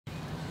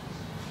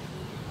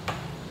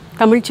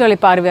தமிழ்ச்சோலை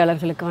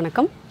பார்வையாளர்களுக்கு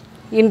வணக்கம்.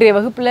 இன்றைய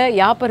வகுப்பில்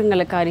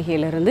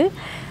𝘼𝙬𝙀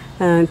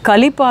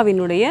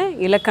கலிப்பாவினுடைய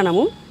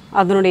இலக்கணமும்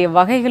அதனுடைய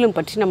வகைகளும்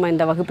பற்றி நம்ம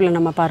இந்த வகுப்பில்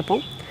நம்ம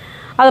பார்ப்போம்.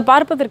 அதை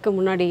பார்ப்பதற்கு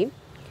முன்னாடி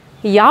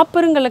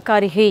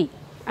𝘼𝙬𝙀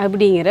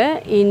அப்படிங்கிற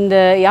இந்த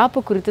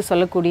யாப்பு குறித்து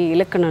சொல்லக்கூடிய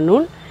இலக்கண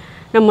நூல்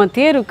நம்ம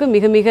தேர்வுக்கு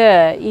மிக மிக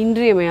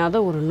இன்றியமையாத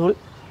ஒரு நூல்.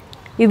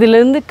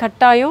 இதிலிருந்து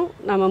கட்டாயம்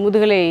நம்ம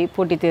முதுகலை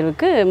போட்டித்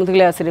தேர்வுக்கு,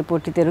 முதுகலை ஆசிரியர்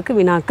போட்டித் தேர்வுக்கு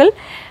வினாக்கள்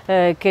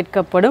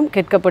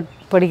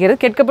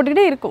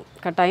கேட்கப்பட்டுக்கிட்டே இருக்கும்.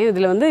 கட்டாயம்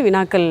இதில்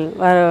வினாக்கள்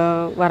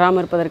வராமல்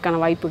இருப்பதற்கான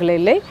வாய்ப்புகளே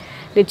இல்லை,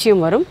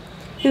 நிச்சயம் வரும்.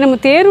 இது நம்ம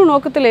தேர்வு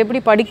நோக்கத்தில்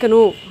எப்படி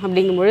படிக்கணும்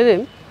அப்படிங்கும் பொழுது,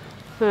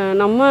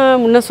 நம்ம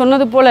முன்ன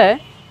சொன்னது போல்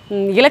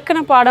இலக்கண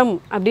பாடம்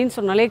அப்படின்னு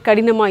சொன்னாலே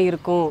கடினமாக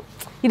இருக்கும்.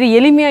 இது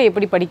எளிமையாக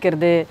எப்படி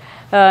படிக்கிறது,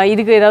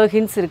 இதுக்கு ஏதாவது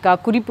ஹிண்ட்ஸ் இருக்கா,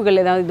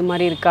 குறிப்புகள் ஏதாவது இது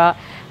மாதிரி இருக்கா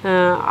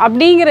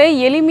அப்படிங்கிற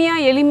எளிமை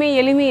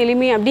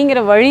அப்படிங்கிற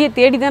வழியை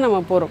தேடி தான் நம்ம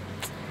போகிறோம்.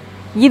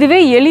 இதுவே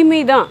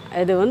எளிமை தான்,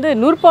 இது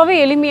நூற்பாவே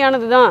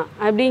எளிமையானது தான்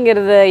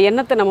அப்படிங்கிறத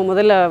எண்ணத்தை நம்ம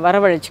முதல்ல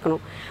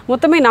வரவழைச்சிக்கணும்.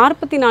 மொத்தமே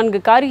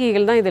 44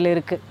 காரிகைகள் தான் இதில்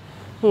இருக்குது.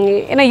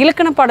 ஏன்னா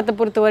இலக்கண பாடத்தை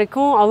பொறுத்த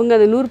வரைக்கும் அவங்க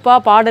அது நூற்பா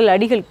பாடல்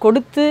அடிகள்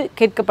கொடுத்து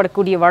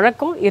கேட்கப்படக்கூடிய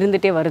வழக்கம்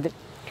இருந்துகிட்டே வருது.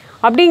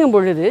 அப்படிங்கும்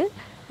பொழுது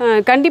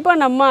கண்டிப்பாக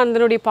நம்ம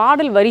அதனுடைய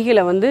பாடல்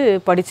வரிகளை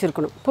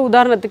படிச்சிருக்கணும். இப்போ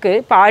உதாரணத்துக்கு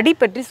இப்போ அடி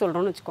பற்றி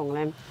சொல்கிறோன்னு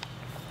வச்சுக்கோங்களேன்.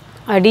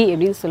 அடி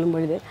அப்படின்னு சொல்லும்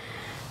பொழுது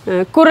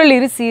குறள்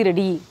இரு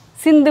சீரடி,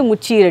 சிந்து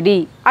முச்சீரடி,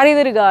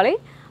 அரைதரு காலை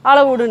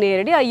அளவோடு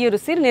நேரடி, ஐயொரு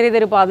சீர்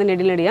நிறைதரு பாத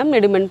நெடுநடியாம்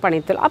நெடுமென்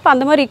பனைத்தல். அப்போ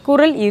அந்த மாதிரி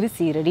குறள் இரு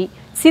சீரடி,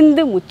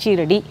 சிந்து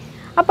முச்சீரடி.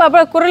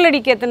 அப்போ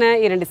குறளடிக்கு எத்தனை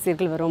 2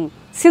 சீர்கள் வரும்,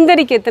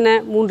 சிந்தடிக்கு எத்தனை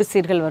 3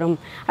 சீர்கள் வரும்.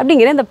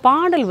 அப்படிங்கிற இந்த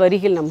பாடல்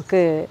வரிகள்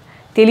நமக்கு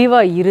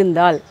தெளிவாக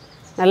இருந்தால்,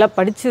 நல்லா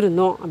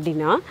படிச்சிருந்தோம்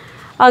அப்படின்னா,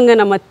 அங்கே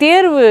நம்ம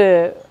தேர்வு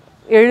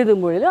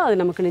எழுதும் பொழுது அது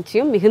நமக்கு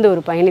நிச்சயம் மிகுந்த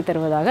ஒரு பயனை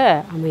தருவதாக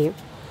அமையும்.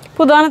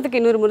 இப்போ உதாரணத்துக்கு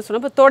இன்னொரு முறை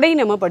சொன்னால், இப்போ தொடை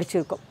நம்ம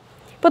படிச்சிருக்கோம்.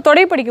 இப்போ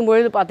தொடை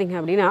படிக்கும்பொழுது பார்த்திங்க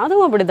அப்படின்னா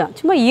அதுவும் அப்படி தான்,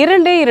 சும்மா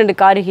 2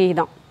 காரிகை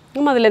தான்.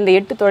 நம்ம அதில் இந்த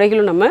 8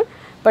 தொடைகளும் நம்ம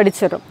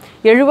படிச்சிடறோம்.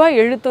 எழுவா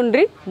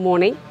எழுத்தொன்றின்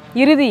மோனை,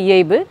 இறுதி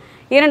இயைபு,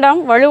 2ஆம்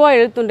வழுவா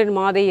எழுத்தொன்றின்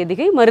மாதை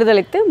எதிகை,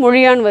 மறுதலைத்து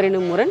மொழியான்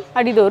வரினும் முரண்,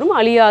 அடிதோறும்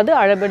அழியாது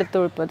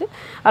அளபெடுத்தொடுப்பது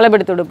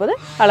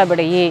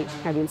அளபடையே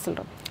அப்படின்னு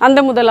சொல்கிறோம். அந்த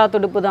முதலா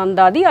தொடுப்பது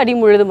அந்தாதி, அடி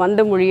முழுதும்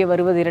அந்த மொழியை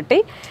வருவது இரட்டை,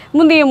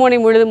 முந்தைய மோனை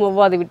முழுதும்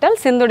ஒவ்வாது விட்டால்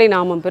செந்தொடை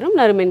நாமம் பெறும்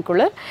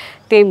நறுமென்குளர்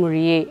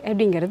தேமொழியே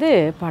அப்படிங்கிறது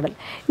பாடல்.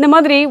 இந்த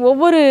மாதிரி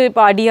ஒவ்வொரு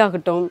இப்போ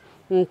அடியாகட்டும்,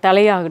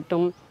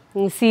 தலையாகட்டும்,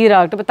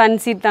 சீராகட்டும், இப்போ தன்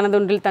சீர்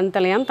தனதொன்றில் தன்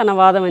தலையாம்,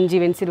 தனவாத வஞ்சி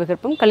வெண் சீர்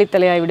விகற்பம்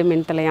கலித்தலையாய் விடும்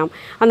மென் தலையாம்,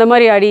 அந்த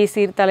மாதிரி அடி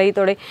சீர் தலை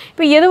தொடை,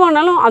 இப்போ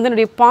எதுவானாலும்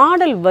அதனுடைய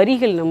பாடல்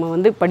வரிகள்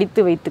நம்ம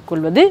படித்து வைத்து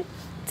கொள்வது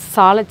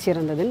சாலச்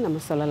சிறந்ததுன்னு நம்ம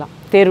சொல்லலாம்.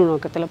 தேர்வு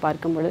நோக்கத்தில்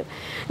பார்க்கும்பொழுது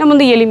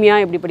நம்ம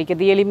எளிமையாக எப்படி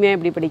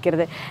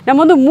படிக்கிறது,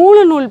 நம்ம மூல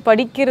நூல்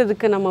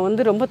படிக்கிறதுக்கு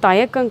நம்ம ரொம்ப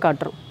தயக்கம்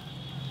காட்டுறோம்.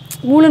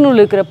 மூல நூல்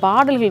இருக்கிற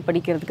பாடல்கள்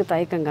படிக்கிறதுக்கு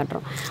தயக்கம்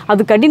காட்டுறோம்.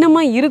 அது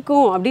கடினமாக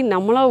இருக்கும் அப்படின்னு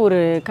நம்மளா ஒரு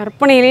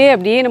கற்பனையிலே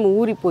அப்படியே நம்ம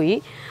ஊறி போய்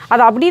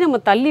அதை அப்படியே நம்ம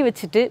தள்ளி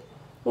வச்சுட்டு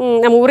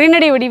நம்ம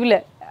உரைநடை வடிவில்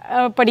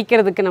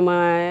படிக்கிறதுக்கு நம்ம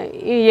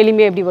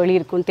எளிமையாக எப்படி வழி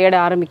இருக்கும்னு தேட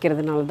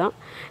ஆரம்பிக்கிறதுனால தான்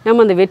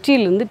நம்ம அந்த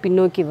வெற்றியிலிருந்து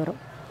பின்னோக்கி வரோம்.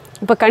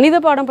 இப்போ கணித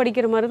பாடம்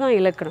படிக்கிற மாதிரி தான்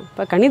இலக்கணம்.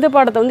 இப்போ கணித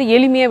பாடத்தை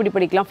எளிமையாக எப்படி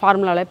படிக்கலாம்,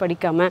 ஃபார்முலாவில்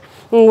படிக்காமல்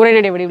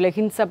உரைநடை வடிவில்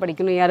ஹின்ஸாக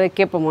படிக்கணும், யாராவது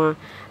கேட்போமா,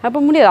 அப்போ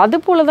முடியாது. அது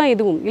போல் தான்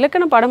இதுவும்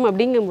இலக்கண பாடம்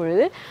அப்படிங்கும்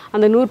பொழுது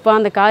அந்த நூற்பா,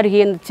 அந்த காரிகை,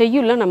 அந்த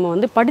செய்யுள்லாம்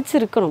நம்ம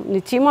படிச்சிருக்கணும்.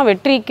 நிச்சயமாக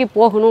வெற்றிக்கு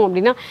போகணும்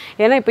அப்படின்னா,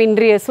 ஏன்னா இப்போ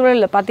இன்றைய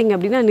சூழலில் பார்த்திங்க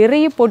அப்படின்னா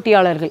நிறைய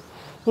போட்டியாளர்கள்,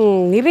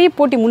 நிறைய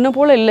போட்டி முன்ன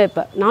போல் இல்லை.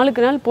 இப்போ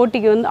நாளுக்கு நாள்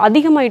போட்டிக்கு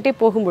அதிகமாகிட்டே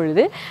போகும்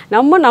பொழுது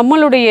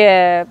நம்மளுடைய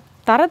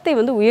தரத்தை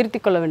உயர்த்தி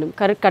கொள்ள வேண்டும்.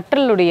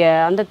 கற்றலுடைய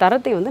அந்த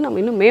தரத்தை நம்ம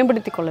இன்னும்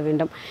மேம்படுத்தி கொள்ள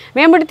வேண்டும்.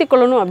 மேம்படுத்தி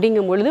கொள்ளணும்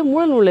அப்படிங்கும் பொழுது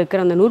மூல நூலில்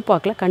இருக்கிற அந்த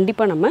நூற்பாக்கில்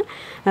கண்டிப்பாக நம்ம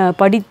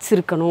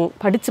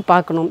படித்து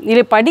பார்க்கணும்.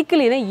 இல்லை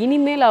படிக்கலைன்னா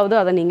இனிமேலாவது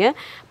அதை நீங்கள்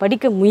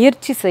படிக்க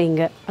முயற்சி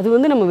செய்யுங்க.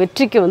 அது நம்ம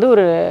வெற்றிக்கு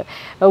ஒரு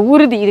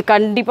உறுதி, இது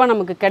கண்டிப்பாக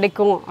நமக்கு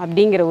கிடைக்கும்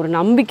அப்படிங்கிற ஒரு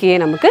நம்பிக்கையை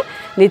நமக்கு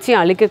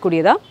நிச்சயம்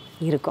அளிக்கக்கூடியதாக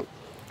இருக்கும்.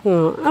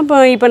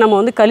 இப்போ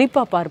நம்ம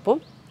கலிப்பா பார்ப்போம்.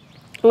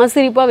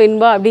 சிரிப்பா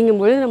வெண்பா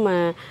அப்படிங்கும்பொழுது நம்ம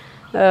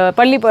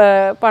பள்ளி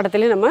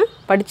பாடத்திலே நம்ம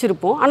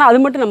படிச்சிருப்போம். ஆனால் அது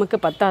மட்டும் நமக்கு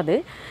பத்தாது.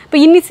 இப்போ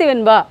இன்னிசை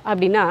வெண்பா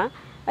அப்படின்னா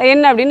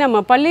என்ன அப்படின்னு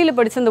நம்ம பள்ளியில்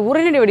படித்த அந்த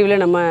உரைநடை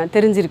வடிவில் நம்ம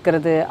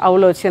தெரிஞ்சிருக்கிறது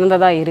அவ்வளோ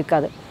சிறந்ததாக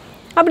இருக்காது.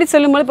 அப்படி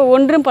சொல்லும்போது இப்போ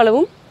ஒன்றும்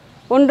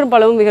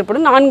பலவும்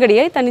மிகப்படும்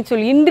நான்கடியாய்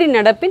தனிச்சொல் இன்றி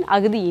நடப்பின்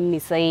அகுதி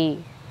இன்னிசை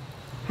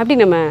அப்படி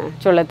நம்ம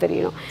சொல்ல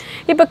தெரியணும்.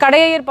 இப்போ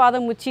கடையர்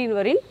பாதம்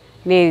முச்சியின்வரின்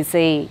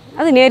நேரிசை,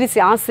 அது நேரிசை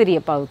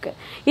ஆசிரியப்பாவுக்கு.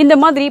 இந்த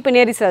மாதிரி இப்போ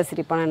நேரிசை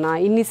ஆசிரியப்பானா,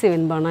 இன்னிசை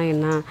வெண்பானா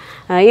என்ன,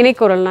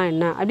 இணைக்குரல்னா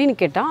என்ன அப்படின்னு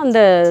கேட்டால் அந்த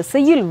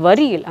செய்யுள்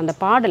வரிகள், அந்த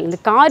பாடல், இந்த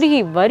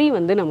காரிகை வரி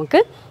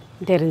நமக்கு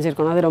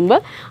தெரிஞ்சிருக்கணும். அது ரொம்ப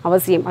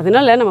அவசியம்.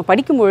 அதனால் நம்ம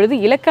படிக்கும்பொழுது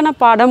இலக்கண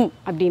பாடம்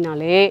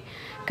அப்படின்னாலே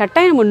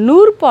கட்டாயம் நம்ம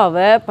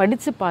நூற்பாவை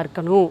படித்து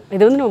பார்க்கணும்.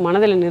 இதை நம்ம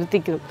மனதில்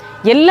நிறுத்திக்கணும்.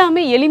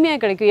 எல்லாமே எளிமையாக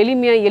கிடைக்கும்,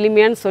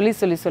 எளிமையான்னு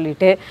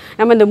சொல்லிட்டு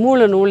நம்ம இந்த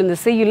மூல நூல், இந்த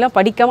செய்யுள்லாம்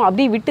படிக்காமல்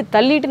அப்படியே விட்டு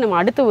தள்ளிட்டு நம்ம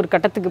அடுத்த ஒரு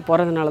கட்டத்துக்கு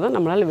போகிறதுனால தான்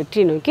நம்மளால்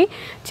வெற்றியை நோக்கி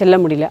செல்ல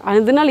முடியல.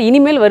 அதனால்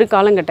இனிமேல் வரும்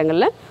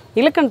காலகட்டங்களில்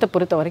இலக்கணத்தை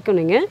பொறுத்த வரைக்கும்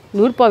நீங்கள்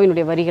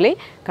நூற்பாவினுடைய வரிகளை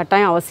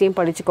கட்டாயம் அவசியம்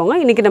படிச்சுக்கோங்க.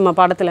 இன்றைக்கி நம்ம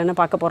பாடத்தில் என்ன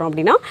பார்க்க போகிறோம்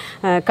அப்படின்னா,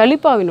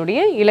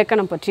 கலிப்பாவினுடைய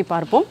இலக்கணம் பற்றி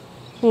பார்ப்போம்.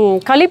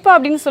 கலிப்பா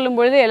அப்படின்னு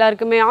சொல்லும்பொழுது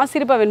எல்லாருக்குமே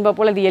ஆசிரியப்பா வெண்பா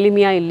போல் அது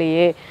எளிமையாக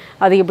இல்லையே,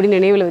 அது எப்படி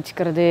நினைவில்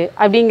வச்சுக்கிறது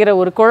அப்படிங்கிற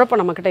ஒரு குழப்பம்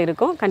நம்மக்கிட்ட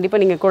இருக்கும்.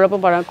 கண்டிப்பாக நீங்கள்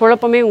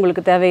குழப்பமே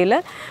உங்களுக்கு தேவையில்லை,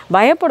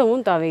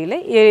 பயப்படவும் தேவையில்லை.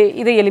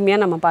 இதை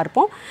எளிமையாக நம்ம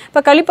பார்ப்போம்.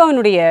 இப்போ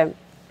கலிப்பாவினுடைய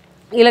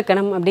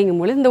இலக்கணம்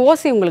அப்படிங்கும்போது இந்த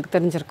ஓசை உங்களுக்கு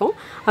தெரிஞ்சிருக்கும்.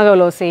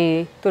 அகவல் ஓசை,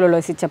 துள்ளல்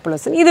ஓசை, செப்பல்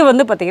ஓசை. இது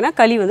வந்து பார்த்திங்கன்னா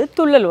களி வந்து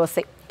துள்ளல்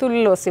ஓசை,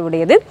 துள்ளல் ஓசை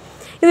உடையது.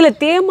 இதில்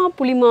தேமா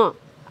புளிமா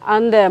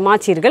அந்த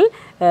மாச்சீர்கள்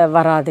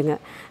வராதுங்க.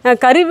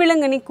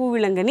 கருவிலங்கனி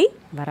கூவிலங்கனி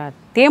வராது.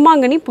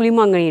 தேமாங்கனி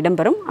புளிமாங்கனி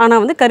இடம்பெறும்,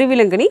 ஆனால் வந்து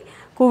கருவிலங்கனி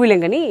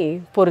கூவிலங்கனி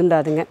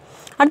பொருந்தாதுங்க.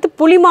 அடுத்து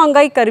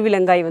புளிமாங்காய்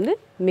கருவிலங்காய் வந்து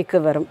மிக்க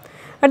வரும்.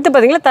 அடுத்து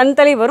பார்த்திங்கன்னா தன்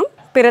தலை வரும்,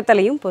 பிற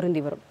தலையும்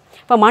பொருந்தி வரும்.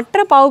 இப்போ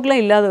மற்ற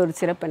பாவுக்கெலாம் இல்லாத ஒரு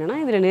சிறப்பு என்னென்னா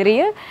இதில்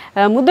நிறைய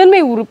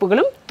முதன்மை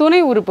உறுப்புகளும் துணை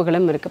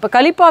உறுப்புகளும் இருக்குது. இப்போ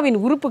கலிப்பாவின்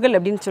உறுப்புகள்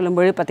அப்படின்னு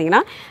சொல்லும்போது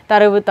பார்த்திங்கன்னா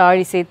தரவு,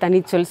 தாழிசை,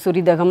 தனிச்சொல்,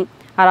 சுரிதகம்,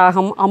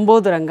 அராகம்,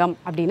 அம்போதரங்கம்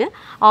அப்படின்னு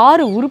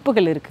 6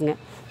 உறுப்புகள் இருக்குங்க.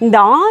 இந்த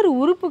 6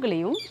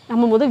 உறுப்புகளையும்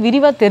நம்ம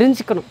விரிவாக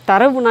தெரிஞ்சுக்கணும்.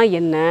 தரவுனா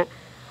என்ன,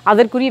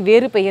 அதற்குரிய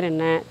வேறு பெயர்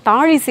என்ன,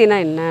 தாழிசைனா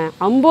என்ன,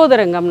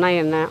 அம்போதரங்கம்னா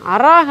என்ன,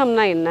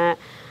 அராகம்னா என்ன,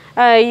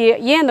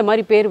 ஏன் அந்த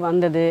மாதிரி பேர்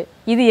வந்தது,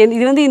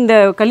 இது வந்து இந்த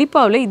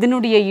கலிப்பாவில்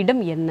இதனுடைய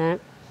இடம் என்ன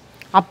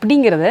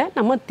அப்படிங்கிறத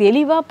நம்ம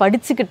தெளிவாக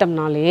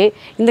படிச்சுக்கிட்டோம்னாலே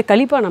இந்த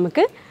கலிப்பா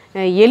நமக்கு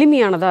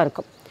எளிமையானதாக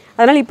இருக்கும்.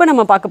 அதனால் இப்போ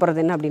நம்ம பார்க்க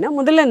போகிறது என்ன அப்படின்னா,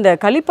 முதல்ல இந்த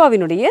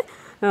கலிப்பாவினுடைய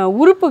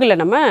உறுப்புகளை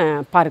நம்ம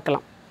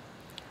பார்க்கலாம்.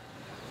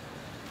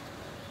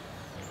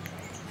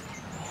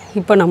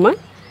 இப்போ நம்ம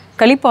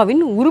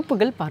கலிப்பாவின்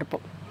உறுப்புகள்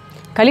பார்ப்போம்.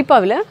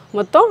 கலிப்பாவில்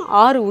மொத்தம்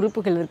 6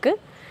 உறுப்புகள் இருக்குது.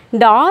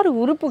 இந்த 6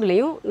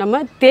 உறுப்புகளையும்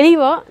நம்ம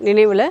தெளிவாக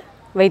நினைவில்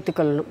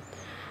வைத்துக்கொள்ளணும்.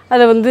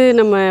 அதை வந்து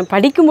நம்ம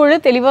படிக்கும்பொழுது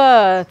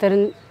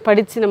தெளிவாக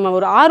படித்து நம்ம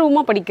ஒரு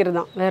ஆர்வமாக படிக்கிறது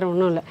தான், வேறு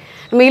ஒன்றும் இல்லை.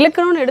 நம்ம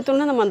இலக்கணம்னு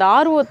எடுத்தோம்னா நம்ம அந்த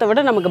ஆர்வத்தை விட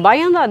நமக்கு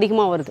பயம்தான்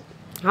அதிகமாக வருது.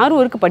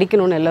 ஆர்வம் இருக்குது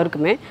படிக்கணும்னு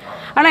எல்லாருக்குமே.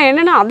 ஆனால்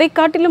என்னென்னா அதை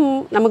காட்டிலும்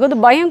நமக்கு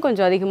வந்து பயம்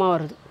கொஞ்சம் அதிகமாக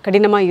வருது.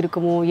 கடினமாக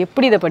இருக்குமோ,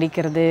 எப்படி இதை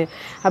படிக்கிறது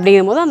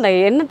அப்படிங்கும் போது அந்த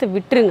எண்ணத்தை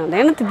விட்டுருங்க. அந்த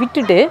எண்ணத்தை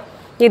விட்டுட்டு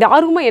இது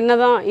ஆர்வமாக என்ன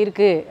தான்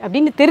இருக்குது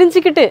அப்படின்னு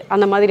தெரிஞ்சுக்கிட்டு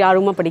அந்த மாதிரி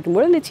ஆர்வமாக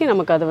படிக்கும்போது நிச்சயம்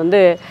நமக்கு அது வந்து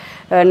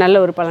நல்ல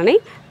ஒரு பலனை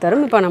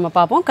தரும். இப்போ நம்ம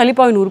பார்ப்போம்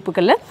கலிப்பாவின்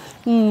உறுப்புகளில்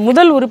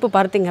முதல் உறுப்பு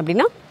பார்த்திங்க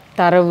அப்படின்னா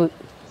தரவு.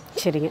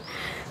 சரிங்க,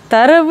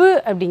 தரவு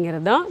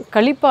அப்படிங்கிறது தான்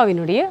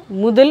கலிப்பாவினுடைய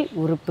முதல்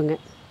உறுப்புங்க.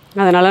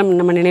 அதனால்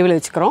நம்ம நினைவில்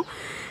வச்சுக்கிறோம்.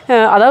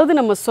 அதாவது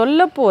நம்ம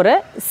சொல்ல போகிற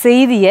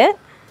செய்தியை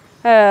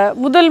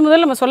முதல்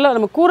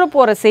நம்ம கூற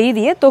போகிற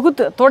செய்தியை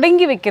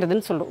தொடங்கி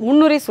வைக்கிறதுன்னு சொல்கிறோம்.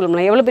 முன்னுரை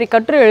சொல்லணும். எவ்வளோ பெரிய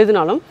கட்டுரை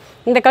எழுதினாலும்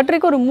இந்த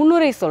கட்டுரைக்கு ஒரு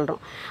முன்னுரை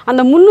சொல்கிறோம்.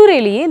 அந்த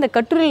முன்னுரையிலேயே இந்த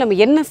கட்டுரையில் நம்ம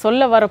என்ன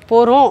சொல்ல வர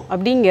போகிறோம்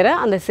அப்படிங்கிற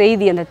அந்த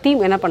செய்தி, அந்த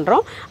தீம் என்ன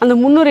பண்ணுறோம் அந்த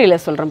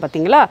முன்னுரையில் சொல்கிறோம்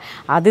பார்த்தீங்களா,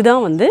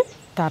 அதுதான் வந்து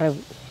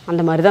தரவு.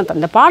 அந்த மாதிரி தான்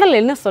இந்த பாடல்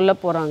என்ன சொல்ல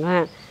போகிறாங்க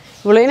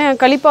இவ்வளோ. ஏன்னா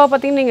கலிப்பாவை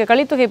பார்த்திங்கன்னா நீங்கள்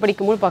கலித்தொகை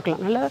படிக்கும்போது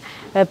பார்க்கலாம், நல்ல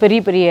பெரிய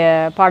பெரிய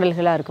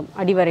பாடல்களாக இருக்கும்.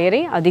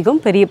 அடிவரையறை அதிகம்,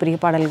 பெரிய பெரிய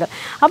பாடல்கள்.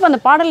 அப்போ அந்த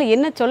பாடலில்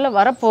என்ன சொல்ல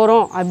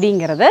வரப்போகிறோம்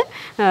அப்படிங்கிறத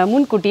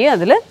முன்கூட்டியே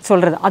அதில்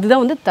சொல்கிறது,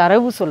 அதுதான் வந்து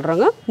தரவு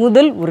சொல்கிறாங்க.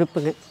 முதல்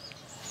உறுப்புங்க.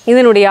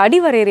 இதனுடைய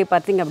அடிவரையறை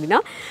பார்த்திங்க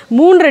அப்படின்னா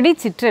 3 அடி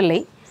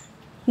சிற்றலை,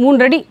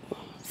 3 அடி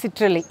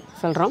சிற்றலை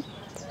சொல்கிறோம்.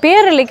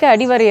 பேரலைக்கு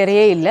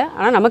அடிவரையறையே இல்லை.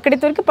 ஆனால் நமக்கு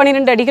கிடைத்த வரைக்கும்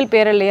 12 அடிகள்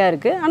பேரலையாக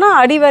இருக்குது. ஆனால்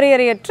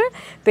அடிவரையறையற்ற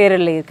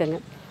பேரலை இருக்குங்க.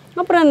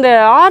 அப்புறம் இந்த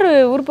 6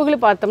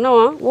 உறுப்புகளும் பார்த்தோம்னா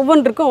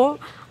ஒவ்வொன்றுக்கும்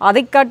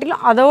அதை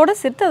காட்டிலும் அதோடு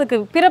சேர்த்து அதுக்கு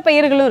பிற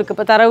பெயர்களும் இருக்குது.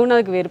 இப்போ தரவுன்னு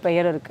அதுக்கு வேறு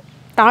பெயர் இருக்குது,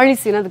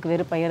 தாழிசைன்னு அதுக்கு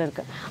வேறு பெயர்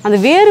இருக்குது. அந்த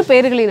வேறு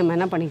பெயர்களை நம்ம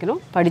என்ன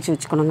பண்ணிக்கணும், படித்து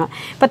வச்சுக்கணுங்க.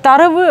 இப்போ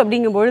தரவு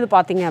அப்படிங்கும்பொழுது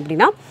பார்த்திங்க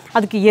அப்படின்னா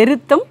அதுக்கு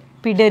எருத்தம்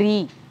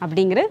பிடரி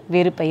அப்படிங்கிற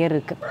வேறு பெயர்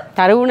இருக்குது.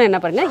 தரவுன்னு என்ன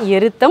பாருங்கள்,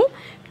 எருத்தம்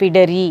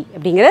பிடரி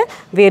அப்படிங்கிற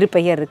வேறு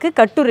பெயர் இருக்குது.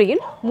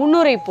 கட்டுரையின்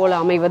முன்னுரை போல்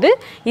அமைவது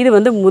இது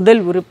வந்து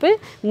முதல் உறுப்பு.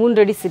 3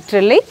 அடி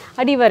சிற்றலை,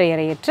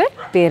 அடிவரையறையற்ற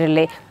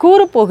பேரலை.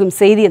 கூறப்போகும்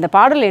செய்தி, அந்த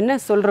பாடலில் என்ன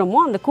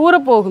சொல்கிறோமோ அந்த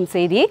கூறப்போகும்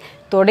செய்தியை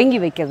தொடங்கி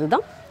வைக்கிறது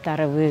தான்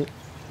தரவு.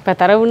 இப்போ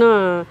தரவுனா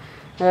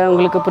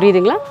உங்களுக்கு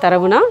புரியுதுங்களா?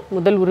 தரவுனா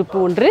முதல் உறுப்பு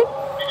 1.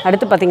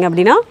 அடுத்து பார்த்திங்க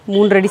அப்படின்னா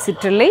 3 அடி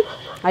சிற்றலை,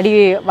 அடி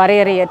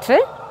வரையறையற்ற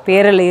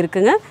பேரலை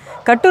இருக்குங்க.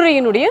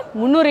 கட்டுரையினுடைய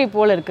முன்னுரை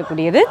போல்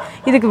இருக்கக்கூடியது.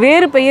 இதுக்கு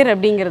வேறு பெயர்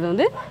அப்படிங்கிறது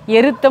வந்து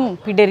எருத்தம்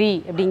பிடரி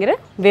அப்படிங்கிற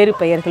வேறு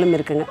பெயர்களும்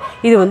இருக்குங்க.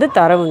 இது வந்து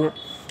தரவுங்க.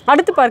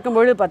 அடுத்து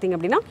பார்க்கும்பொழுது பார்த்திங்க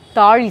அப்படின்னா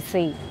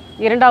தாழிசை,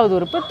 2வது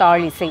உறுப்பு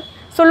தாழிசை.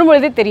 சொல்லும்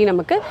பொழுதே தெரியும்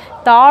நமக்கு,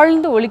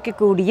 தாழ்ந்து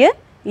ஒலிக்கக்கூடிய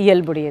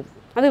இயல்புடையது,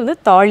 அது வந்து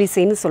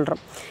தாழிசைன்னு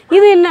சொல்கிறோம்.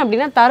 இது என்ன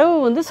அப்படின்னா தரவு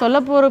வந்து சொல்ல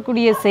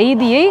போகக்கூடிய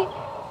செய்தியை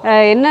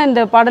என்ன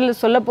இந்த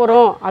பாடலில் சொல்ல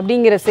போகிறோம்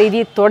அப்படிங்கிற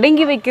செய்தியை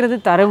தொடங்கி வைக்கிறது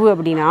தரவு.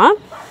 அப்படின்னா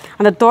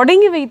அந்த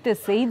தொடங்கி வைத்த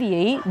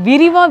செய்தியை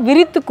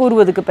விரித்து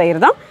கூறுவதுக்கு பெயர்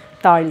தான்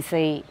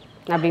தாழிசை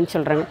அப்படின்னு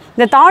சொல்கிறாங்க.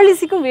 இந்த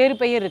தாழிசைக்கும் வேறு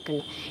பெயர்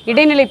இருக்குங்க.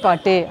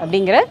 இடைநிலைப்பாட்டு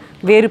அப்படிங்கிற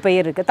வேறு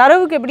பெயர் இருக்குது.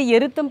 தரவுக்கு எப்படி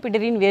எருத்தம்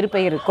பிடரின்னு வேறு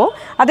பெயர் இருக்கோ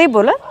அதே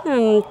போல்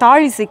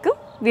தாழிசைக்கும்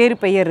வேறு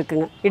பெயர்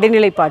இருக்குங்க.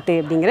 இடைநிலைப்பாட்டு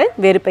அப்படிங்கிற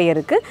வேறு பெயர்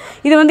இருக்குது.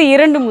 இது வந்து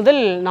 2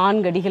 முதல்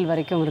 4 அடிகள்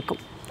வரைக்கும்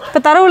இருக்கும்.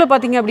 இப்போ தரவில்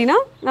பார்த்திங்க அப்படின்னா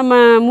நம்ம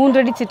 3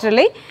 அடி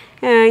சிற்றலை,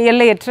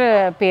 எல்லையற்ற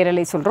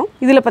பேரலை சொல்கிறோம்.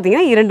 இதில்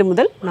பார்த்திங்கன்னா 2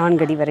 முதல்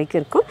 4 அடி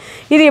வரைக்கும் இருக்கும்.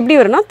 இது எப்படி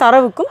வரும்னா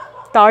தரவுக்கும்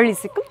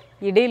தாழிசைக்கும்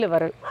இடையில்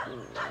வர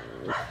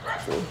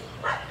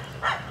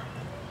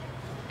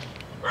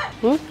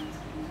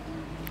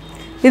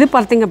இது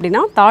பார்த்திங்க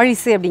அப்படின்னா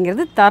தாழிசை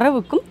அப்படிங்கிறது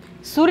தரவுக்கும்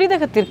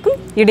சுரிதகத்திற்கும்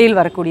இடையில்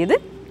வரக்கூடியது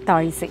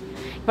தாழிசை.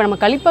 இப்போ நம்ம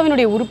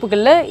கலிப்பாவினுடைய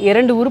உறுப்புகளில்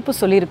 2 உறுப்பு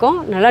சொல்லியிருக்கோம்,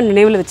 நல்லா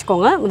நினைவில்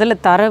வச்சுக்கோங்க. முதல்ல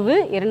தரவு,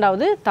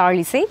 இரண்டாவது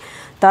தாழிசை.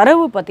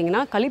 தரவு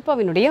பார்த்திங்கன்னா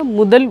கலிப்பாவினுடைய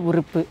முதல்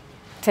உறுப்பு,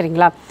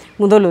 சரிங்களா?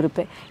 முதல்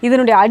உறுப்பு.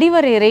 இதனுடைய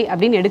அடிவரையறை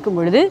அப்படின்னு எடுக்கும்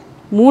பொழுது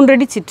 3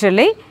 அடி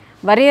சிற்றலை,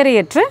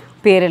 வரையறையற்ற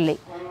பேரெல்லை.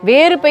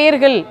 வேறு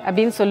பெயர்கள்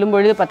அப்படின்னு சொல்லும்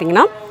பொழுது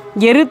பார்த்திங்கன்னா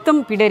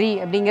எருத்தம் பிடரி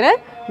அப்படிங்கிற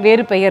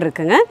வேறு பெயர்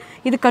இருக்குங்க.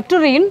 இது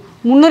கட்டுரையின்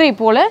முன்னுரை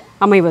போல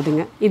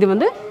அமைவதுங்க. இது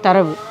வந்து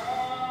தரவு.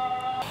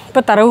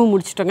 இப்போ தரவு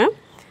முடிச்சிட்டோங்க.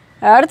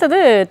 அடுத்தது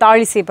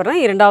தாழிசை பாருங்க,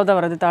 இரண்டாவது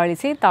வர்றது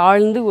தாழிசை.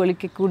 தாழ்ந்து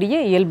ஒலிக்கக்கூடிய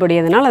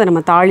இயல்புடையதுனால் அதை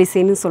நம்ம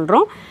தாழிசைன்னு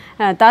சொல்கிறோம்.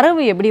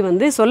 தரவு எப்படி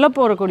வந்து சொல்ல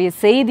போகக்கூடிய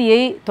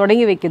செய்தியை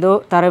தொடங்கி வைக்குதோ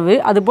தரவு,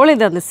 அதுபோல்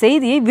இது அந்த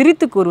செய்தியை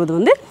விரித்து கூறுவது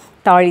வந்து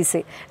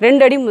தாழிசை.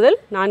 2 அடி முதல்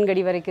 4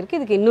 அடி வரைக்கும் இருக்குது.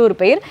 இதுக்கு இன்னொரு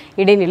பெயர்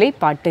இடைநிலை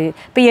பாட்டு.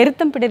 இப்போ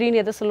எருத்தம்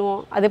பிடரின்னு எதை சொல்லுவோம்,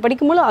 அதை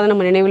படிக்கும்போது அதை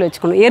நம்ம நினைவில்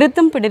வச்சுக்கணும்.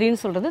 எருத்தம்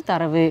பிடரின்னு சொல்கிறது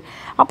தரவு.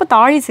 அப்போ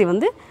தாழிசை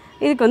வந்து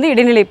இதுக்கு வந்து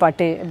இடைநிலை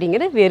பாட்டு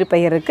அப்படிங்கிற வேறு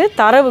பெயர் இருக்குது.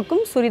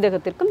 தரவுக்கும்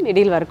சுரிதகத்திற்கும்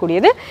இடையில்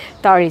வரக்கூடியது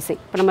தாழிசை.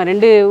 இப்போ நம்ம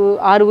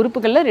 6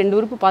 உறுப்புகளில் 2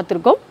 உறுப்பு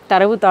பார்த்துருக்கோம்,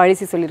 தரவு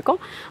தாழிசை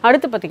சொல்லியிருக்கோம்.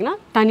 அடுத்து பார்த்திங்கன்னா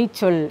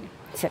தனிச்சொல்.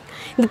 சரி,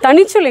 இந்த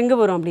தனிச்சொல் எங்கே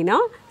வரும் அப்படின்னா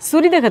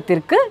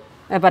சுரிதகத்திற்கு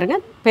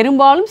பாருங்கள்,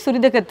 பெரும்பாலும்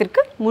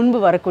சுரிதகத்திற்கு முன்பு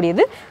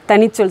வரக்கூடியது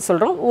தனிச்சொல்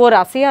சொல்கிறோம். ஒரு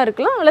அசையாக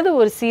இருக்கலாம் அல்லது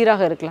ஒரு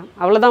சீராக இருக்கலாம்,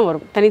 அவ்வளோதான்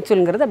வரும்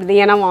தனிச்சொல்ங்கிறது. அப்படி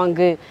என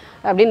வாங்கு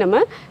அப்படின்னு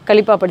நம்ம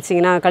கலிப்பா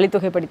படிச்சிங்கன்னா,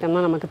 கலித்தொகை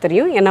படித்தோம்னா நமக்கு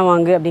தெரியும் என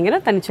வாங்கு அப்படிங்கிற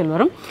தனிச்சொல்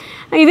வரும்.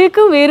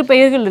 இதுக்கும் வேறு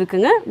பெயர்கள்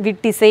இருக்குங்க.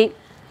 விட்டிசை,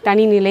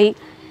 தனிநிலை,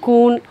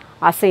 கூன்,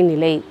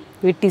 அசைநிலை.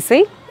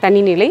 விட்டிசை,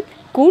 தனிநிலை,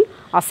 கூன்,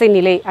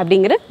 அசைநிலை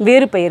அப்படிங்கிற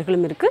வேறு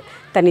பெயர்களும் இருக்குது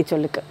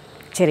தனிச்சொல்லுக்கு.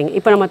 சரிங்க,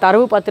 இப்போ நம்ம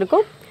தரவு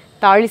பார்த்துருக்கோம்,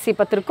 தாழிசை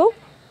பார்த்துருக்கோம்,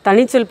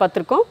 தனிச்சொல்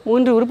பார்த்துருக்கோம்,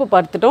 3 உறுப்பு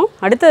பார்த்துட்டோம்.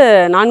 அடுத்த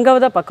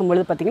 4ஆவதாக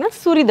பார்க்கும்பொழுது பார்த்திங்கன்னா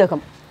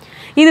சுரிதகம்.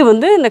 இது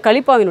வந்து இந்த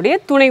கலிப்பாவினுடைய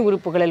துணை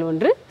உறுப்புகளில்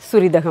ஒன்று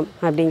சுரிதகம்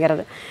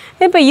அப்படிங்கிறது.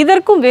 இப்போ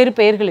இதற்கும் வேறு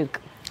பெயர்கள்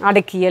இருக்குது.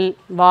 அடக்கியல்,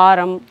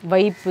 வாரம்,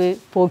 வைப்பு,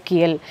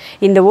 போக்கியல்.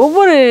 இந்த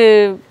ஒவ்வொரு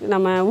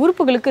நம்ம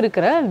உறுப்புகளுக்கு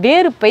இருக்கிற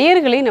வேறு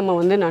பெயர்களை நம்ம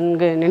வந்து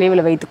நன்கு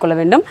நினைவில் வைத்துக்கொள்ள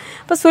வேண்டும்.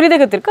 இப்போ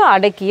சுரிதகத்திற்கு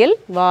அடக்கியல்,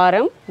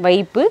 வாரம்,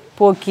 வைப்பு,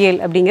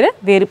 போக்கியல் அப்படிங்கிற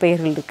வேறு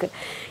பெயர்கள் இருக்குது.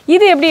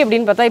 இது எப்படி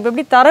அப்படின்னு பார்த்தா, இப்போ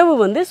எப்படி தரவு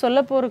வந்து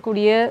சொல்ல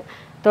போகக்கூடிய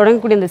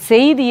தொடங்கக்கூடிய அந்த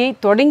செய்தியை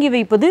தொடங்கி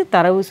வைப்பது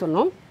தரவு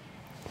சொன்னோம்,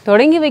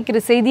 தொடங்கி வைக்கிற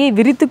செய்தியை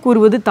விரித்து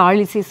கூறுவது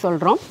தாழிசை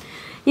சொல்கிறோம்.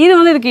 இது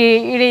வந்து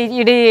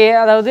இதுக்கு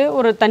அதாவது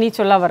ஒரு தனி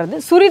சொல்ல வர்றது.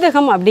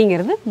 சுரிதகம்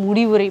அப்படிங்கிறது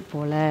முடிவுரை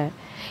போல்,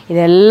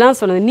 இதெல்லாம்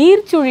சொன்னது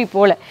நீர்ச்சுழி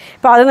போல்.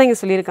 இப்போ அதுதான் இங்கே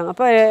சொல்லியிருக்காங்க.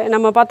 அப்போ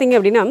நம்ம பார்த்திங்க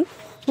அப்படின்னா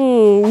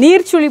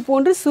நீர்ச்சுழி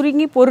போன்று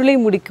சுருங்கி பொருளை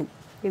முடிக்கும்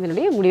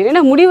இதனுடைய முடிவு.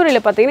 ஏன்னா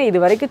முடிவுரையில் பார்த்திங்கன்னா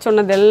இது வரைக்கும்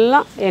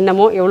சொன்னதெல்லாம்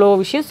என்னமோ எவ்வளோ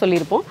விஷயம்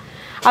சொல்லியிருப்போம்,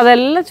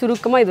 அதெல்லாம்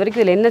சுருக்கமாக இது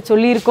வரைக்கும் இதில் என்ன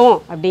சொல்லியிருக்கோம்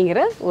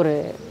அப்படிங்கிற ஒரு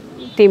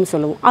தீம்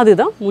சொல்லுவோம்,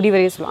 அதுதான்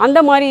முடிவரையை சொல்லுவோம். அந்த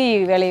மாதிரி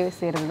வேலையை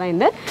செய்கிறது தான்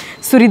இந்த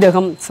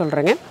சுரிதகம்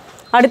சொல்கிறேங்க.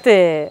 அடுத்து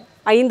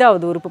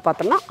 5ஆவது உறுப்பு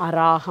பார்த்தோம்னா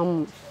அராகம்.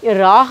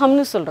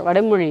 ராகம்னு சொல்கிறோம்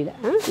வடமொழியில்,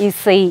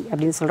 இசை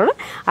அப்படின்னு சொல்கிறோம்.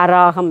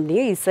 அராகம்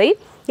அப்படிங்கிற இசை.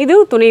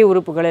 இதுவும் துணை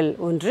உறுப்புகளில்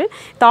ஒன்று.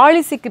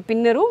 தாழிசைக்கு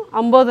பின்னரும்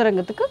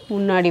அம்போதரங்கத்துக்கு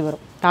முன்னாடி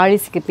வரும்.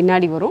 தாழிசைக்கு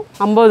பின்னாடி வரும்,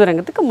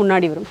 அம்போதரங்கத்துக்கு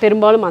முன்னாடி வரும்.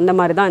 பெரும்பாலும் அந்த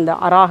மாதிரி தான் இந்த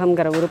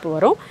அராகம்ங்கிற உறுப்பு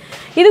வரும்.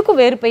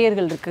 இதுக்கும் வேறு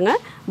பெயர்கள் இருக்குங்க.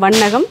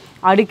 வண்ணகம்,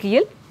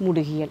 அடுக்கியல்,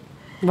 முடுகியல்.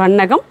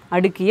 வண்ணகம்,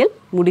 அடுக்கியல்,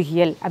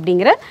 முடுகியல்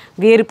அப்படிங்கிற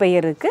வேறு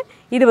பெயர் இருக்குது.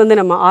 இது வந்து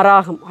நம்ம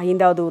அராகம்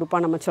 5ஆவது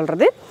உறுப்பாக நம்ம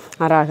சொல்கிறது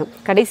அராகம்.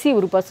 கடைசி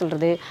உறுப்பாக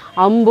சொல்கிறது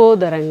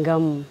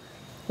அம்போதரங்கம்.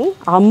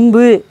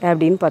 அம்பு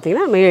அப்படின்னு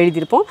பார்த்திங்கன்னா நம்ம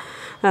எழுதியிருப்போம்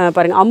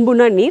பாருங்கள்.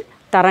 அம்புனா நீர்,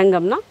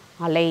 தரங்கம்னா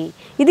அலை.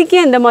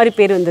 இதுக்கே இந்த மாதிரி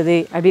பேர் வந்தது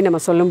அப்படின்னு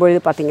நம்ம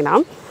சொல்லும்பொழுது பார்த்திங்கன்னா,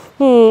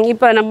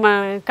 இப்போ நம்ம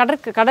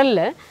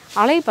கடலில்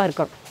அலை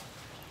பார்க்குறோம்.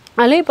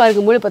 அலை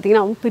பார்க்கும்போது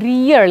பார்த்திங்கன்னா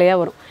பெரிய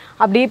அலையாக வரும்,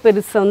 அப்படியே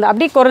பெருசாக வந்து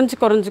அப்படியே குறைஞ்சி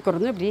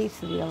அப்படியே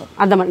சரியாக வரும்.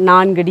 அந்த மாதிரி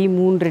 4 அடி,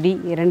 3 அடி,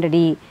 2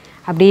 அடி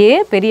அப்படியே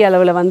பெரிய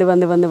அளவில் வந்து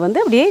வந்து வந்து வந்து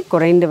அப்படியே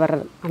குறைந்து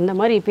வர்றது. அந்த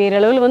மாதிரி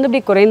பேரளவில் வந்து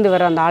அப்படியே குறைந்து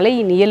வர்ற அந்த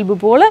அலையின் இயல்பு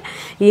போல்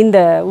இந்த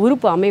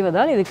உறுப்பு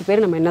அமைவதால் இதுக்கு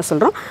பேர் நம்ம என்ன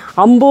சொல்கிறோம்,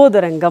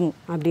 அம்போதரங்கம்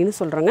அப்படின்னு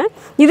சொல்கிறோங்க.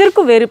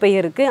 இதற்கும் வேறு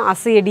பெயர் இருக்குது.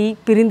 அசையடி,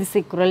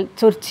 பிரிந்திசை குரல்,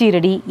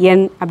 சொற்சீரடி,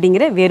 எண்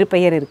அப்படிங்கிற வேறு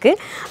பெயர் இருக்குது.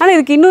 ஆனால்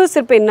இதுக்கு இன்னொரு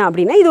சிறப்பு என்ன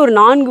அப்படின்னா, இது ஒரு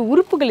 4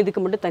 உறுப்புகள்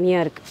இதுக்கு மட்டும்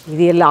தனியாக இருக்குது.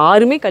 இது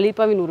எல்லாருமே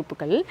கலிப்பாவின்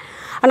உறுப்புகள்.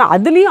 ஆனால்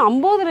அதுலேயும்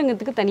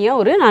அம்போதரங்கத்துக்கு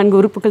தனியாக ஒரு 4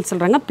 உறுப்புகள்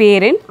சொல்கிறாங்க.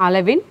 பேரெண்,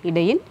 அளவெண்,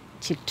 இடையெண்,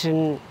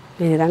 சிற்றெண்.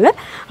 இதுதாங்க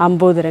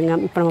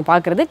அம்போதரங்கம். இப்போ நம்ம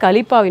பார்க்குறது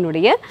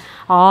கலிப்பாவினுடைய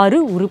 6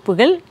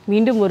 உறுப்புகள்.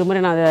 மீண்டும் ஒரு முறை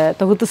நான் அதை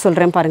தொகுத்து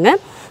சொல்கிறேன் பாருங்கள்.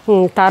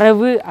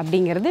 தரவு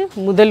அப்படிங்கிறது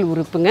முதல்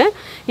உறுப்புங்க.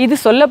 இது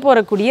சொல்ல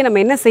போகக்கூடிய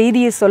நம்ம என்ன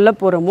செய்தியை சொல்ல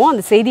போகிறோமோ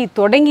அந்த செய்தியை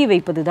தொடங்கி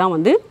வைப்பது தான்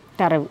வந்து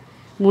தரவு.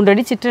 3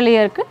 அடி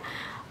சிற்றலையாக இருக்குது,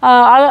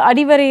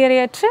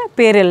 அடிவரையறையற்ற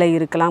பேரெல்லை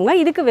இருக்கலாங்க.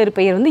 இதுக்கு வேறு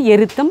பெயர் வந்து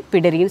எருத்தம்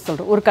பிடரின்னு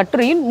சொல்கிறோம். ஒரு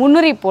கட்டுரையின்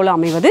முன்னுரை போல்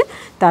அமைவது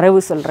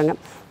தரவு சொல்கிறேங்க.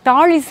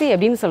 தாழிசை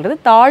அப்படின்னு சொல்கிறது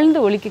தாழ்ந்து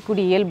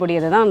ஒலிக்கக்கூடிய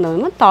இயல்புடையதை தான்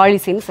அந்த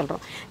தாழிசைன்னு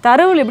சொல்கிறோம்.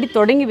 தரவில் எப்படி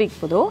தொடங்கி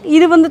வைப்பதோ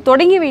இது வந்து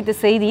தொடங்கி வைத்த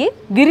செய்தியை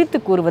விரித்து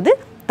கூறுவது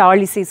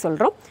தாழிசை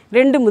சொல்கிறோம்.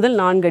 2 முதல்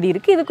 4 அடி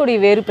இருக்குது. இதுக்குடைய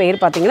வேறு பெயர்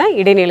பார்த்திங்கன்னா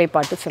இடைநிலை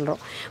பாட்டு சொல்கிறோம்.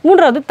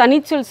 3ஆவது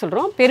தனிச்சொல்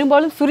சொல்கிறோம்.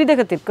 பெரும்பாலும்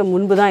சுரிதகத்திற்கு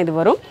முன்பு தான் இது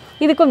வரும்.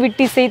 இதுக்கும்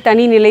விட்டிசை,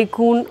 தனிநிலை,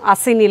 கூன்,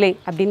 அசைநிலை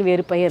அப்படின்னு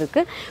வேறு பெயர்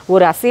இருக்குது.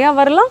 ஒரு அசையாக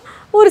வரலாம்,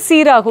 ஒரு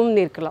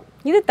சீராகவும் இருக்கலாம்.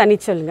 இது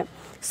தனிச்சொல்லுங்க.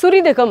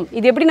 சுரிதகம்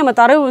இது எப்படி நம்ம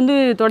தரவு வந்து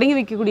தொடங்கி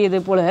வைக்கக்கூடியது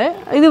போல்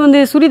இது வந்து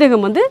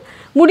சுரிதகம் வந்து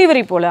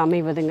முடிவரை போல்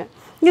அமைவதுங்க.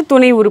 இது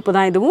துணை உறுப்பு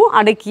தான். இதுவும்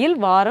அடக்கியல்,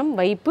 வாரம்,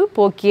 வைப்பு,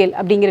 போக்கியல்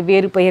அப்படிங்கிற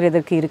வேறு பெயர்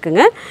இதற்கு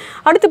இருக்குங்க.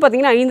 அடுத்து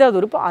பார்த்திங்கன்னா 5வது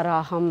உறுப்பு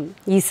அராகம்,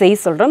 இசை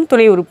சொல்கிறோம்.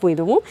 துணை உறுப்பு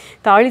இதுவும்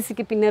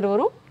தாழிசைக்கு பின்னர்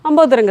வரும்,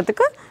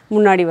 அம்போதரங்கத்துக்கு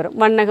முன்னாடி வரும்.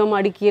 வண்ணகம்,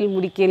 அடுக்கியல்,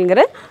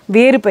 முடிக்கியல்ங்கிற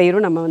வேறு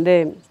பெயரும் நம்ம வந்து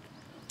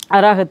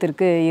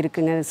அராகத்திற்கு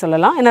இருக்குங்க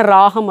சொல்லலாம். ஏன்னா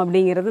ராகம்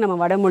அப்படிங்கிறது நம்ம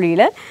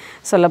வடமொழியில்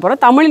சொல்ல போகிறோம்.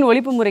 தமிழின்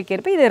ஒலிப்பு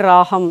முறைக்கேற்ப இது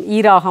ராகம்,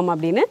 ஈராகம்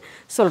அப்படின்னு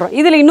சொல்கிறோம்.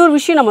 இதில் இன்னொரு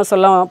விஷயம் நம்ம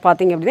சொல்ல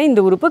பார்த்திங்க அப்படின்னா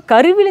இந்த உறுப்பு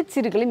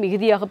கருவிலச்சீர்களை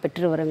மிகுதியாக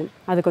பெற்று வருங்க.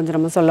 அது கொஞ்சம்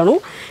நம்ம சொல்லணும்.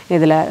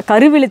 இதில்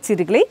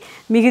கருவிலச்சீர்களை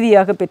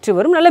மிகுதியாக பெற்று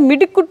வரும். நல்ல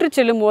மிடுக்குற்று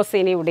செல்லும்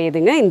ஓசையினை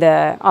உடையதுங்க இந்த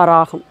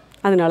அராகம்.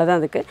 அதனால தான்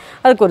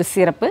அதுக்கு ஒரு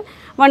சிறப்பு.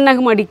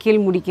 வண்ணகம்,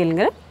 அடிக்கியல்,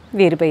 முடிக்கியல்ங்கிற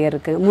வேறு பெயர்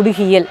இருக்குது.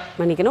 முடுகியல்,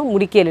 மன்னிக்கணும்,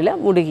 முடிக்கியலில்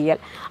முடுகியல்.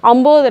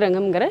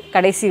 அம்போதரங்கம்ங்கிற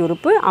கடைசி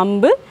உறுப்பு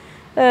அம்பு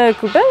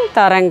குட்டல்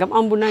தரங்கம்.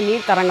 அம்புனா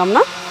நீர்,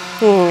 தரங்கம்னா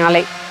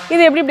அலை.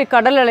 இது இப்படி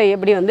கடல் அலை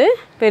எப்படி வந்து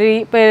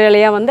பெரிய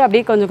அலையாக வந்து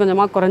அப்படியே கொஞ்சம்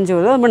கொஞ்சமாக குறைஞ்சி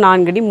வருது. அது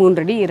 4 அடி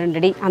 3 அடி 2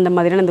 அடி அந்த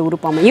மாதிரியான அந்த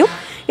உறுப்பு அமையும்.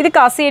 இதுக்கு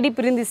அசையடி,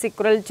 பிரிந்திசை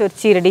குரல்,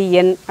 சொற்சீரடி,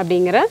 எண்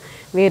அப்படிங்கிற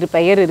வேறு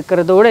பெயர்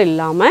இருக்கிறதோடு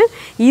இல்லாமல்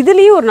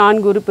இதுலேயும் ஒரு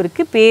 4 உறுப்பு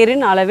இருக்குது.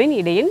 பேரின், அளவின்,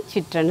 இடையின்,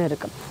 சிற்றன்னு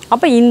இருக்குது.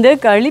 அப்போ இந்த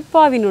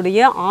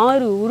கலிப்பாவினுடைய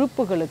 6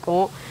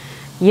 உறுப்புகளுக்கும்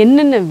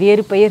என்னென்ன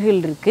வேறு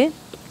பெயர்கள் இருக்குது,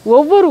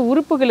 ஒவ்வொரு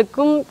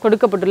உறுப்புகளுக்கும்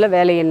கொடுக்கப்பட்டுள்ள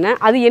வேலை என்ன,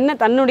 அது என்ன,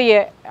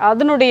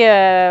 அதனுடைய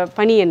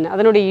பணி என்ன,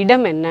 அதனுடைய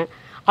இடம் என்ன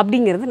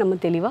அப்படிங்கிறது நம்ம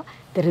தெளிவாக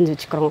தெரிஞ்சு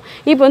வச்சுக்கிறோம்.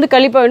 இப்போ வந்து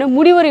கலிப்பாவின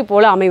முடிவரை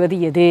போல் அமைவது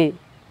எது?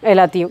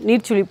 எல்லாத்தையும்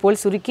நீர்ச்சுழி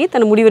போல் சுருக்கி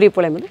தன் முடிவரை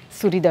போல் அமைவது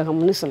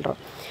சுரிதகம்னு சொல்கிறோம்.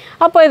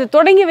 அப்போ இது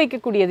தொடங்கி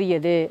வைக்கக்கூடியது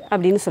எது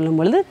அப்படின்னு சொல்லும்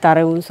பொழுது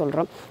தரவுன்னு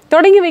சொல்கிறோம்.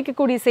 தொடங்கி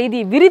வைக்கக்கூடிய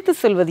செய்தியை விரித்து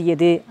சொல்வது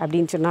எது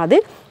அப்படின்னு சொன்னால் அது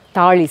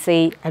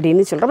தாழிசை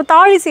அப்படின்னு சொல்கிறோம். அப்போ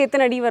தாழிசை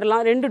எத்தனை அடி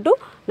வரலாம்? 2 to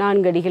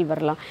 4 அடிகள்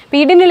வரலாம். இப்போ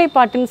இடைநிலை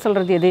பாட்டுன்னு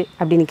சொல்கிறது எது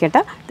அப்படின்னு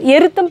கேட்டால்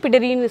எருத்தம்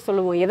பிடரின்னு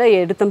சொல்லுவோம். எதை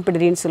எருத்தம்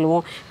பிடரின்னு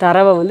சொல்லுவோம்?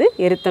 தரவை வந்து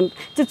எருத்தம்.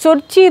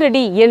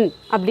 சொற்சீரடி, எண்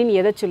அப்படின்னு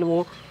எதை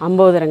சொல்லுவோம்?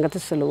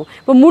 அம்போதரங்கத்தை சொல்லுவோம்.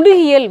 இப்போ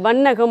முடுகியல்,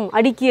 வண்ணகம்,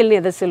 அடிக்கியல்னு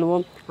எதை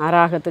சொல்லுவோம்?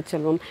 அராகத்தை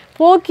சொல்லுவோம்.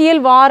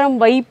 போக்கியல், வாரம்,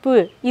 வைப்பு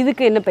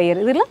இதுக்கு என்ன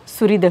பெயர்? இதெல்லாம்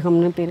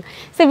சுரிதகம்னு பேர்.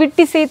 சரி,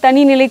 விட்டிசை,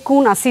 தனிநிலை,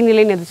 கூன்,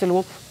 அசைநிலைன்னு எதை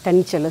சொல்லுவோம்?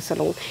 தனிச்சொல்ல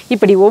சொல்லுவோம்.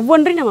 இப்படி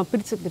ஒவ்வொன்றையும் நம்ம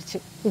பிரித்து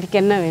இதுக்கு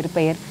என்ன வேறு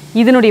பெயர்,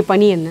 இதனுடைய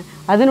பணி என்ன,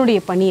 அதனுடைய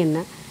பணி என்ன,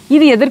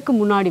 இது எதற்கு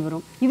முன்னாடி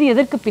வரும், இது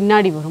எதற்கு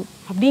பின்னாடி வரும்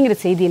அப்படிங்கிற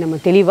செய்தியை நம்ம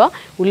தெளிவாக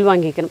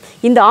உள்வாங்கிக்கணும்.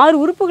 இந்த 6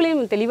 உறுப்புகளையும்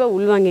நம்ம தெளிவாக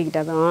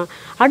உள்வாங்கிக்கிட்டால் தான்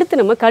அடுத்து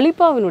நம்ம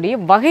கலிப்பாவினுடைய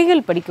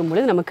வகைகள்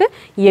படிக்கும்பொழுது நமக்கு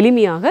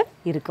எளிமையாக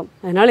இருக்கும்.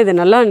 அதனால் இதை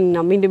நல்லா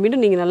மீண்டும்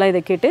மீண்டும் நீங்கள் நல்லா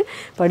இதை கேட்டு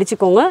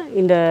படிச்சுக்கோங்க.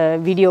 இந்த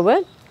வீடியோவை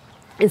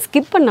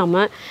ஸ்கிப்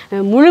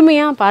பண்ணாமல்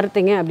முழுமையாக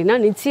பார்த்தீங்க அப்படின்னா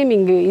நிச்சயம்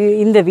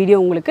இந்த வீடியோ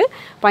உங்களுக்கு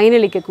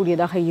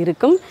பயனளிக்கக்கூடியதாக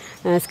இருக்கும்.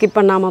 ஸ்கிப்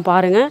பண்ணாமல்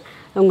பாருங்கள்.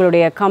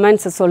 உங்களுடைய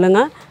கமெண்ட்ஸை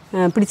சொல்லுங்கள்.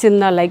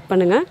 பிடிச்சிருந்தால் லைக்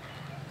பண்ணுங்கள்.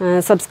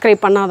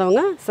 சப்ஸ்கிரைப்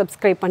பண்ணாதவங்க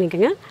சப்ஸ்கிரைப்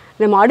பண்ணிக்கோங்க.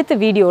 நம்ம அடுத்த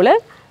வீடியோவில்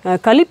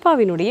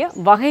கலிப்பாவினுடைய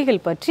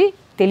வகைகள் பற்றி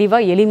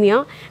தெளிவாக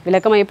எளிமையாக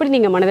விளக்கமாக எப்படி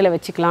நீங்கள் மனதில்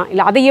வச்சுக்கலாம்,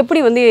 இல்லை அதை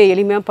எப்படி வந்து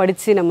எளிமையாக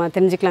படித்து நம்ம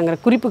தெரிஞ்சுக்கலாங்கிற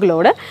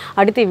குறிப்புகளோடு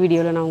அடுத்த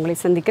வீடியோவில் நான் உங்களை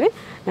சந்திக்கிறேன்.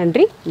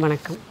 நன்றி,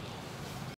 வணக்கம்.